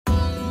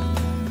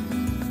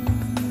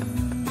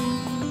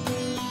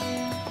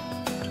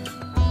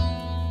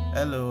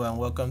Hello and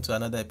welcome to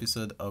another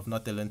episode of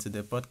Not Alone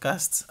Today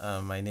podcast.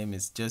 My name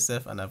is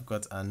Joseph and I've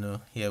got Anu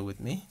here with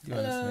me.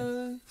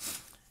 Hello.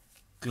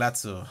 Glad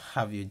to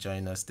have you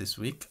join us this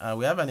week.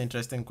 We have an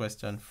interesting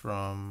question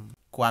from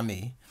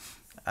Kwame,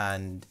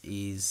 and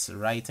he's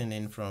writing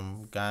in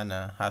from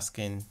Ghana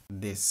asking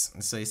this.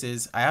 So he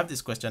says, I have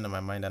this question on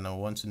my mind and I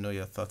want to know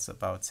your thoughts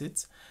about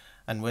it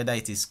and whether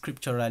it is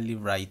scripturally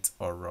right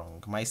or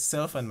wrong.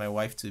 Myself and my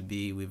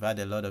wife-to-be, we've had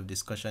a lot of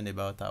discussion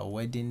about our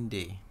wedding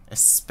day,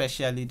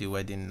 especially the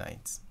wedding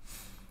night.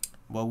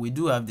 But we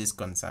do have this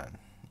concern.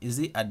 Is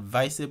it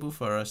advisable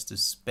for us to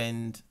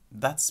spend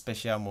that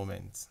special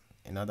moment,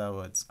 in other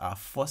words, our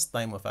first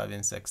time of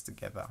having sex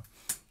together,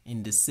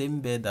 in the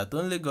same bed that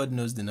only God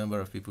knows the number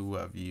of people who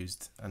have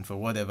used and for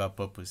whatever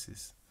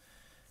purposes?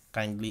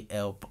 Kindly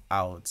help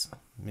out,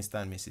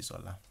 Mr and Mrs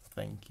Ola.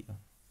 Thank you.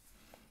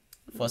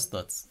 First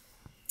thoughts.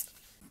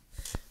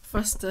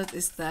 First thought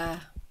is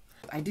that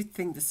I did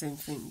think the same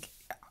thing.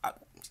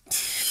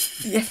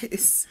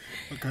 Yes.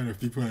 What kind of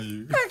people are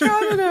you? I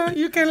don't know.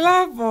 You can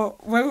laugh,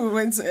 but when we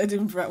went to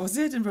Edinburgh, was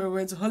it Edinburgh? We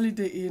went to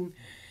Holiday Inn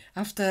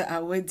after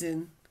our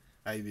wedding.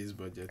 IB's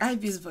budget.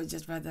 IB's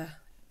budget, rather.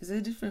 Is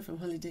it different from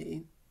Holiday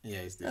Inn? Yeah,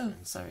 it's different.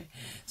 Oh, sorry.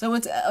 So I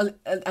went to,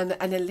 and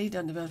I lay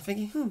down the bed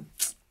thinking,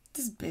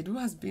 this bed, who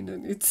has been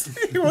on it?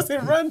 It was a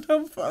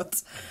random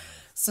thought.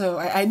 So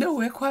I know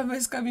where Kwame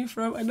is coming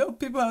from. I know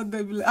people out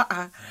there be like,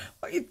 what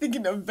are you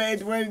thinking of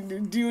bed when the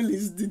deal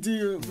is the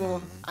deal?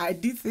 But I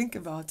did think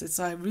about it.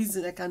 So I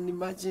reason, I can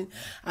imagine,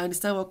 I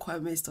understand what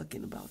Kwame is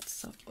talking about.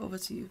 So over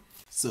to you.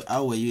 So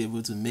how were you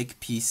able to make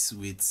peace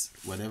with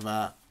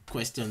whatever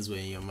questions were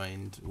in your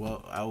mind?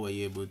 Well, how were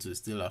you able to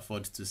still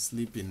afford to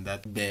sleep in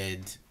that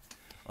bed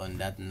on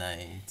that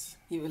night?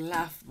 You will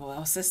laugh, but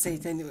I'll just say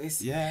it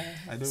anyways. Yeah,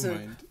 I don't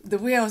mind. The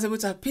way I was able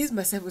to appease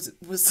myself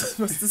was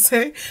to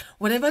say,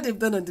 whatever they've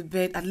done on the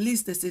bed, at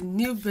least there's a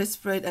new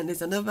bedspread and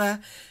there's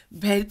another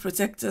bed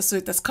protector, so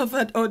it has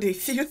covered all the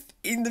filth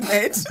in the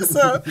bed.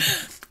 So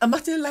I'm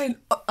actually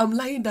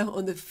lying down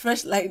on the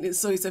fresh lining,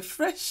 so it's a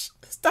fresh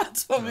start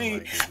for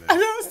me. I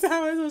don't know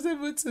how I was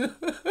able to.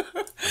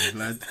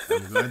 I'm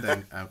glad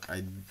that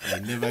I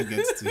never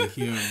get to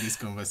hear of this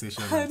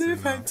conversation. I know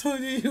if I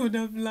told you would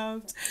have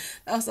laughed.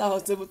 That's how I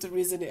was able to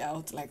reason it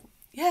out. Like,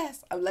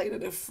 yes, I'm lying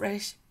on a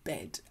fresh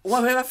bed.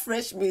 Whatever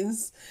fresh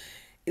means,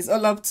 it's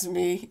all up to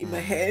me in my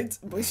head,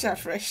 but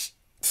it's fresh.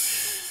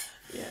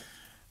 Yeah.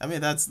 I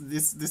mean,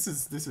 this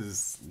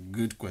is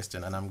good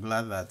question, and I'm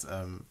glad that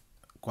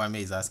Kwame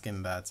is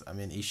asking that. I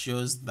mean, it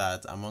shows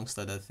that amongst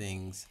other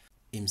things,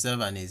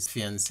 himself and his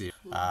fiancée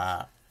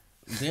are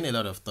doing a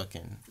lot of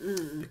talking,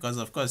 because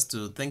of course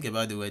to think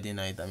about the wedding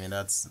night, I mean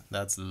that's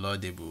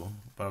laudable,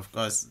 but of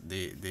course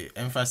the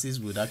emphasis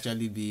would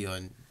actually be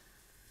on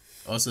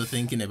also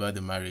thinking about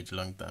the marriage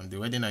long term. The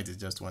wedding night is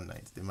just one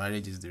night, the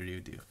marriage is the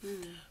real deal.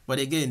 But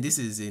again, this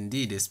is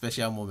indeed a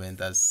special moment,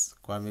 as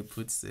Kwame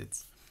puts it,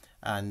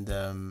 and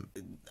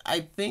I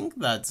think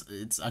that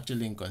it's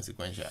actually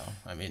inconsequential.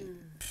 I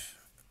mean,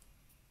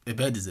 a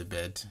bed is a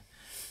bed.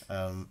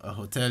 A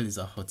hotel is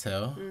a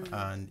hotel,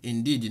 and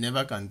indeed you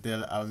never can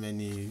tell how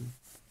many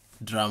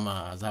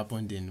drama has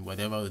happened in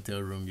whatever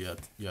hotel room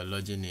you're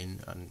lodging in,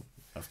 and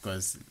of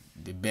course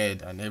the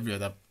bed and every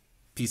other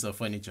piece of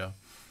furniture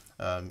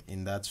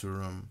in that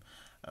room.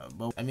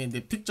 But I mean,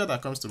 the picture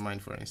that comes to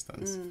mind, for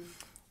instance,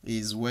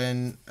 is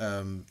when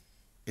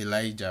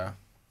Elijah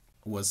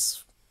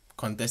was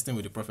contesting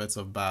with the prophets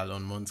of Baal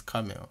on Mount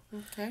Carmel.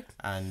 Okay.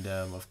 And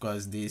of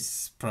course,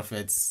 these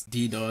prophets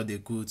did all they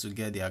could to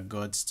get their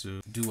gods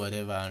to do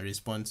whatever and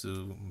respond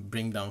to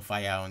bring down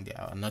fire on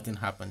their, and nothing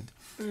happened.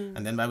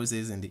 And then Bible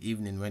says in the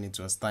evening, when it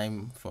was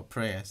time for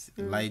prayers,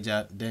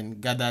 Elijah then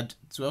gathered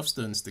 12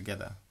 stones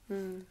together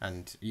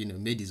and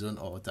made his own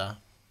altar,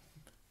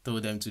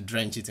 told them to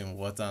drench it in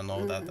water and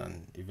all that,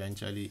 and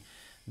eventually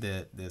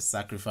the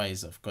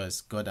sacrifice, of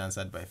course, God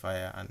answered by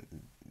fire, and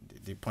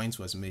the point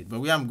was made. But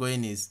where I'm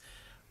going is,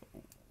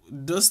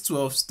 those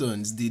 12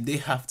 stones, did they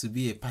have to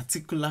be a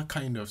particular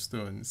kind of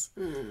stones?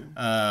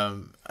 I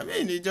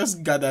mean, he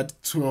just gathered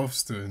 12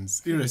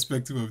 stones,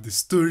 irrespective of the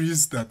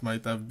stories that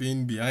might have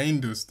been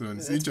behind those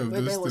stones. Each of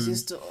those stones was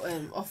used to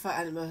offer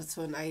animals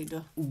to an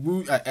idol.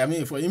 I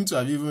mean, for him to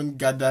have even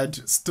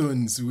gathered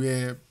stones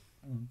where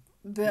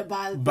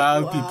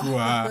Baal people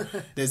are,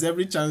 there's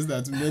every chance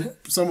that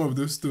some of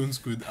those stones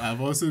could have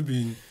also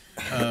been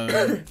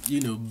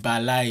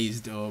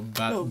Baalized or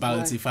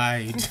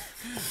Baltified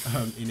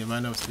in a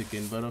manner of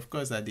speaking. But of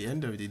course, at the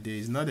end of the day,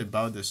 it's not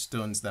about the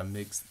stones that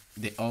makes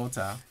the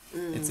altar.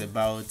 It's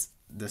about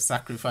the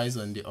sacrifice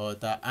on the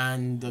altar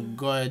and the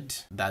God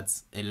that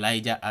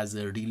Elijah has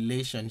a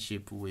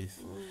relationship with.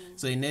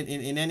 So in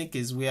any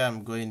case, where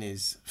I'm going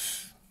is,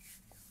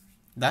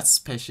 that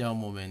special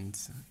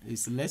moment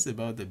is less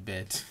about the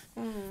bed.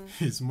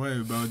 It's more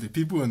about the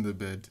people on the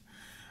bed,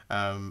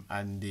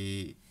 and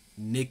the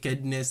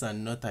nakedness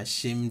and not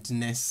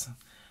ashamedness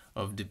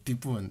of the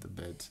people on the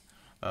bed.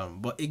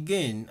 But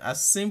again,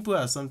 as simple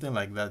as something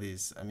like that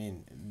is, I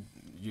mean,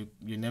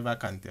 you never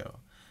can tell.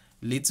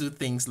 Little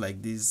things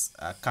like this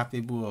are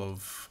capable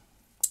of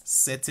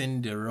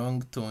setting the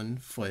wrong tone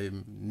for a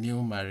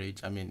new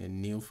marriage, a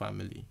new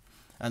family.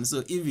 And so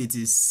if it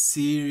is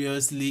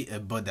seriously a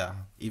bother,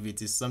 if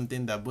it is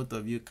something that both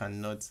of you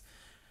cannot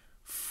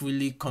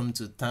fully come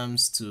to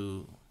terms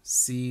to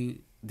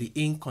see the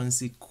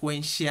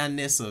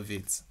inconsequentialness of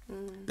it,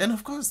 then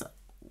of course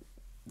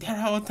there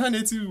are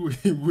alternative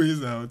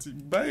ways out.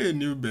 Buy a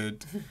new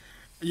bed.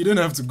 You don't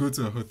have to go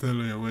to a hotel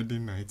on your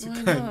wedding night.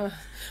 Why not?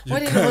 Why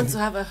do they want to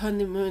have a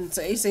honeymoon?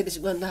 So you say they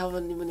should go and have a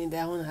honeymoon in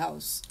their own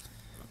house.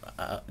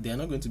 They are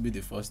not going to be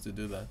the first to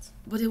do that.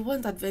 But they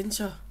want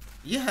adventure.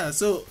 Yeah,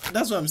 so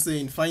that's what I'm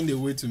saying. Find a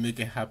way to make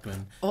it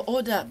happen. Or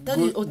order. Don't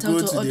you hotel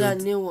to order a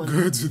new one?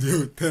 Go to the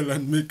hotel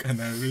and make an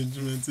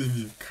arrangement if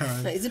you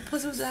can. Is it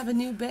possible to have a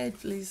new bed,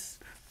 please?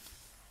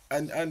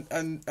 And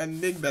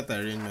make that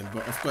arrangement.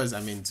 But of course,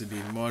 to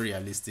be more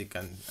realistic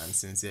and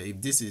sincere,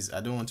 if this is, I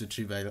don't want to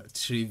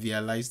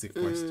trivialize the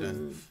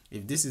question.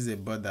 If this is a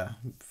bother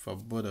for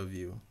both of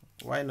you,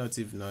 why not,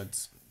 if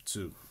not,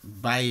 to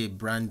buy a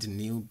brand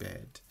new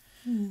bed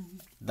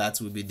that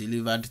will be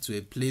delivered to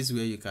a place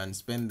where you can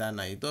spend that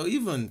night, or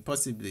even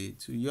possibly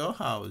to your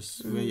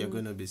house where you're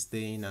going to be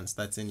staying and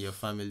starting your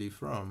family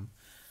from,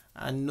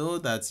 and know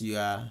that you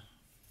are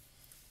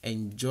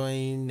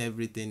enjoying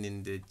everything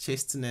in the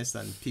chasteness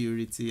and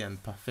purity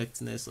and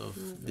perfectness of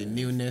the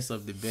newness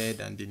of the bed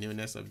and the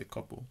newness of the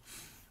couple.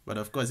 But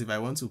of course, if I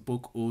want to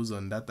poke holes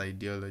on that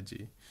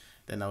ideology,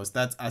 then I'll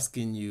start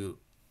asking you,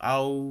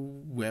 how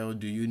well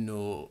do you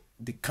know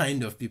the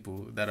kind of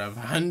people that have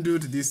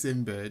handled this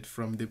same bed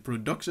from the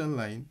production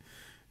line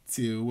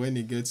till when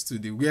it gets to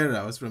the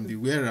warehouse, from the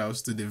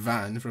warehouse to the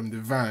van, from the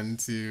van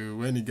to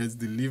when it gets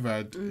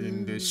delivered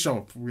in the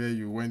shop where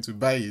you went to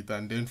buy it,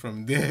 and then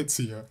from there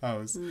to your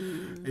house.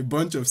 A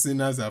bunch of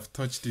sinners have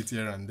touched it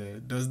here and there.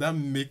 Does that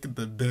make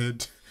the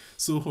bed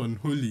so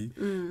unholy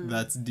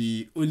that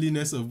the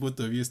holiness of both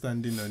of you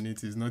standing on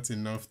it is not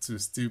enough to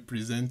still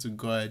present to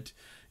God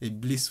a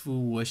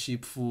blissful,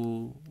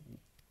 worshipful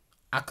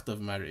act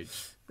of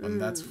marriage on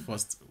that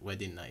first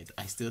wedding night?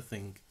 I still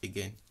think,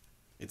 again,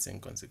 it's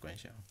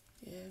inconsequential.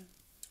 Yeah.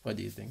 What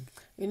do you think?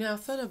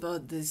 I've thought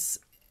about this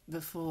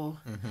before.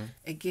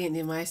 Again,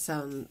 it might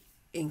sound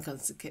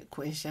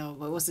inconsequential,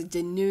 but it was a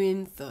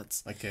genuine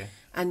thought. Okay.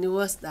 And it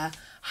was that,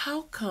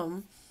 how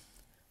come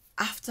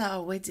after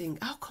our wedding,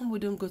 how come we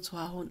don't go to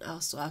our own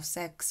house to have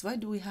sex? Why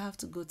do we have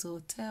to go to a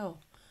hotel?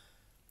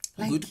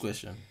 Good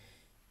question.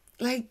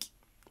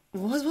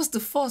 What's the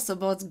fuss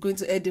about going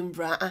to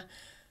Edinburgh?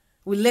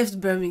 We left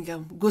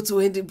Birmingham, go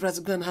to Edinburgh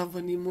to go and have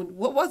honeymoon.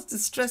 What's the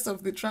stress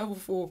of the travel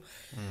for?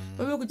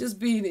 But we could just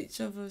be in each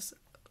other's,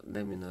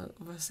 let me not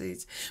oversay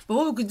it, but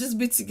we could just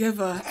be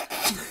together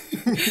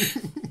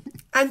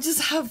and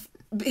just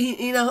be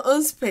in our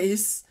own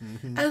space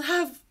and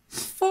have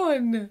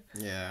fun.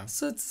 Yeah.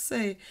 So to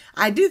say,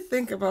 I did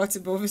think about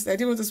it, but obviously I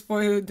didn't want to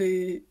spoil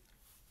the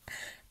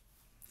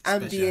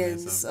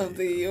ambience of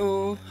the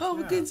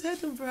we're going to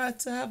Edinburgh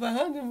to have a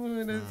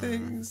honeymoon and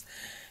things.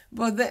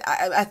 But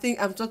I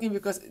think I'm talking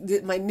because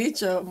my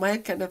nature, my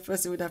kind of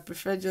person would have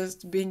preferred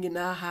just being in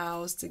our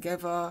house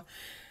together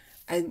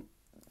and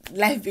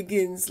life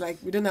begins. Like,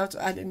 we don't have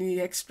to add any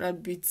extra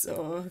bits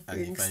or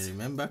things. And if I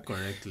remember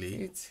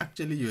correctly,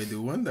 actually you were the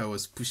one that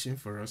was pushing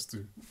for us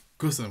to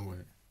go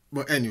somewhere.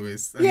 But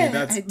anyways, I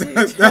did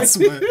push for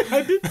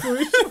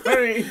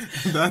it.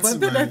 But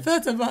then I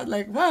thought about,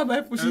 why am I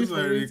pushing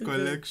for it? That's my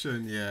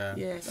recollection, yeah.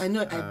 Yes, I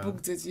know I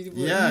booked it. You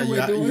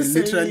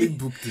literally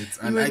booked it.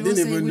 And I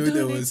didn't even know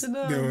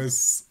there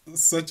was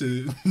such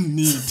a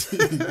need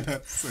in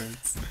that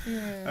sense.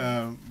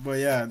 Yeah. But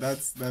yeah,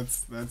 that's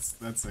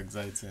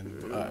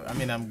exciting.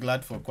 I'm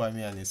glad for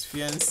Kwame and his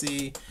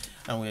fiancée,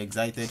 and we're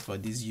excited for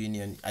this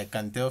union. I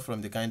can tell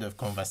from the kind of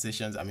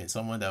conversations,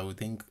 someone that would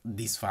think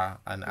this far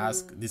and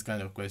ask these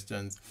kind of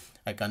questions,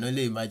 I can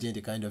only imagine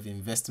the kind of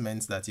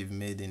investments that you've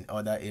made in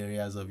other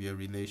areas of your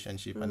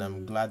relationship. And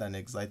I'm glad and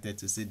excited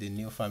to see the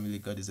new family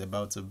God is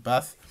about to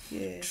birth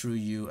through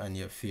you and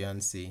your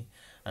fiancé.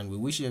 And we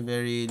wish you a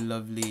very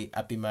lovely,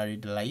 happy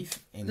married life.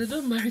 They're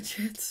not married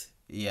yet.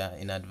 Yeah,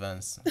 in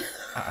advance.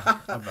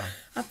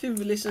 Happy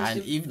relationship.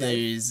 And if there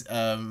is,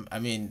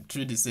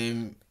 through the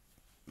same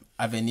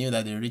avenue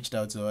that they reached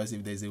out to us,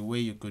 if there's a way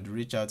you could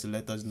reach out to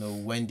let us know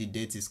when the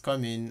date is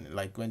coming,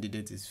 like when the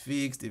date is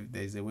fixed, if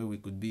there's a way we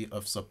could be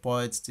of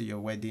support to your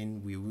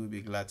wedding, we will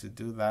be glad to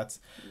do that.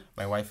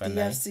 My wife and I.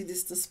 You have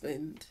cedis to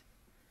spend.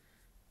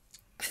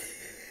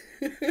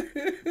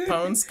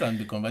 Pounds can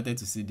be converted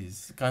to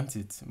cedis, can't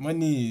it?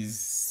 Money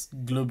is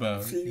global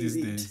these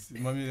days.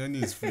 Money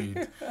is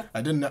fluid.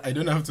 I don't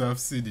have to have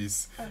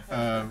cedis.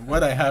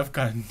 What I have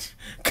can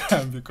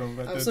be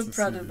converted. I'm so to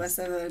proud cedis. of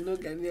myself. I know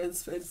Ghanaians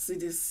spend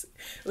cedis.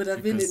 It would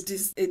have been a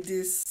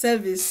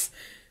disservice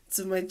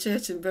to my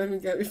church in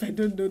Birmingham if I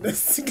don't know that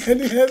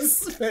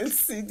Ghanaians spend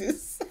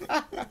cedis.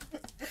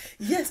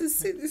 Yes, it's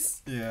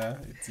this. Yeah,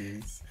 it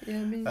is.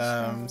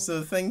 Yeah,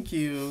 So thank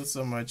you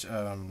so much,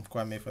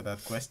 Kwame, for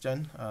that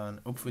question, and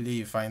hopefully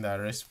you find our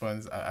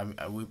response.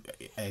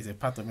 There's a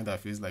part of me that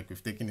feels like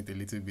we've taken it a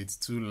little bit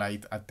too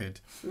light-hearted,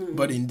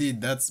 but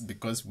indeed that's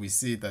because we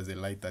see it as a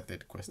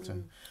light-hearted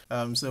question.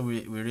 So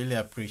we really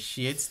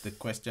appreciate the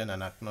question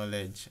and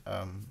acknowledge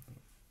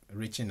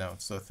reaching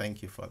out. So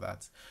thank you for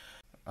that.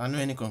 Anu,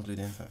 any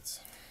concluding thoughts?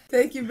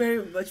 Thank you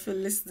very much for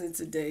listening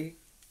today.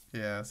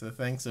 Yeah, so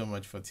thanks so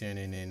much for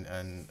tuning in,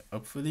 and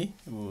hopefully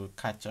we'll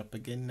catch up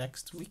again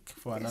next week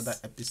for another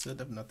episode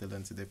of Not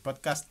Alone Today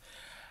podcast.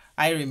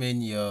 I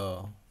remain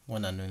your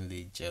one and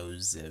only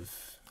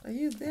Joseph. Are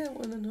you there,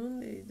 one and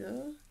only,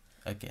 though?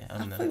 Okay, I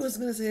thought I was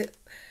going to say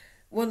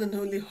one and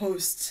only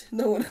host,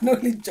 no one and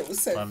only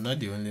Joseph. I'm not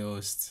the only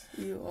host.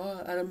 You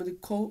are, and I'm the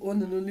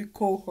one and only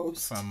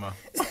co-host. Farmer.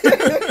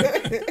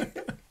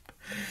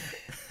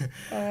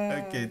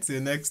 Okay,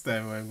 till next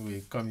time when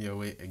we come your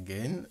way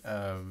again,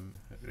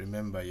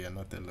 remember you're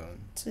not alone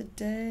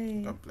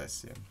Today. God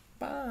bless you.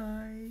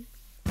 Bye.